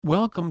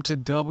Welcome to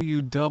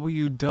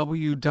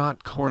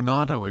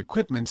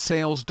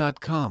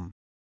www.coronadoequipmentsales.com.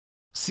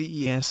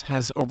 CES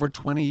has over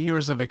 20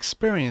 years of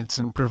experience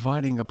in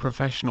providing a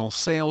professional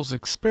sales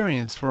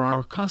experience for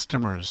our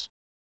customers.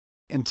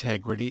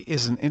 Integrity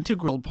is an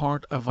integral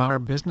part of our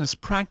business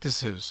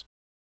practices.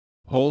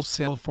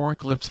 Wholesale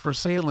forklifts for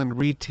sale and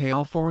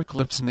retail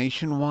forklifts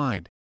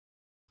nationwide.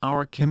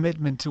 Our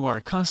commitment to our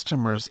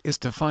customers is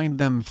to find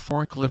them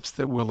forklifts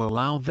that will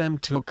allow them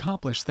to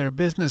accomplish their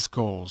business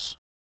goals.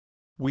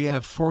 We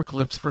have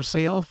forklifts for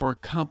sale for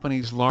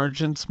companies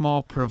large and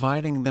small,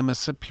 providing them a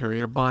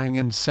superior buying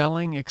and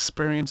selling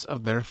experience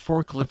of their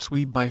forklifts.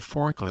 We buy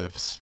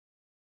forklifts.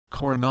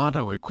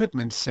 Coronado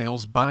Equipment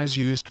Sales buys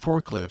used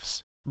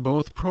forklifts,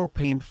 both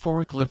propane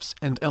forklifts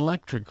and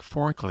electric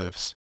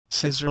forklifts,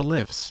 scissor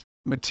lifts,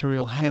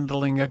 material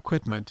handling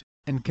equipment,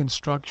 and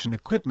construction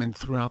equipment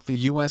throughout the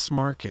U.S.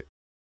 market.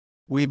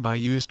 We buy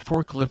used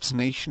forklifts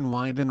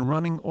nationwide in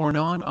running or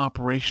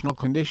non-operational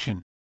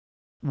condition.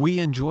 We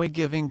enjoy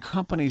giving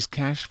companies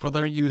cash for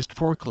their used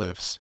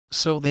forklifts,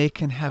 so they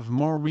can have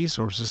more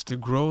resources to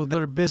grow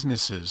their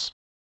businesses.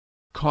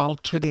 Call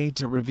today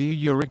to review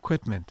your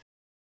equipment.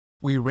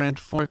 We rent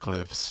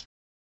forklifts.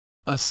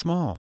 A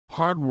small,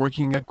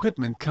 hard-working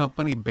equipment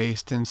company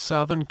based in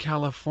Southern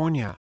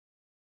California.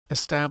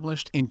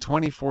 Established in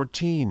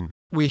 2014,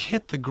 we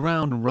hit the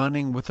ground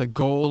running with a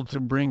goal to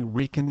bring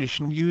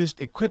reconditioned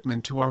used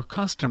equipment to our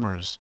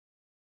customers.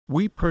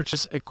 We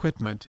purchase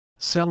equipment,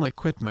 sell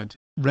equipment,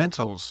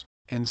 rentals,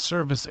 and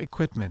service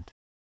equipment.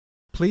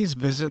 Please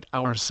visit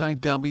our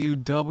site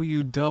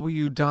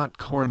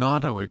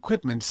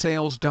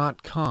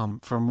www.coronadoequipmentsales.com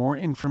for more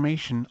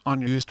information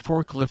on used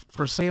forklift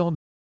for sale.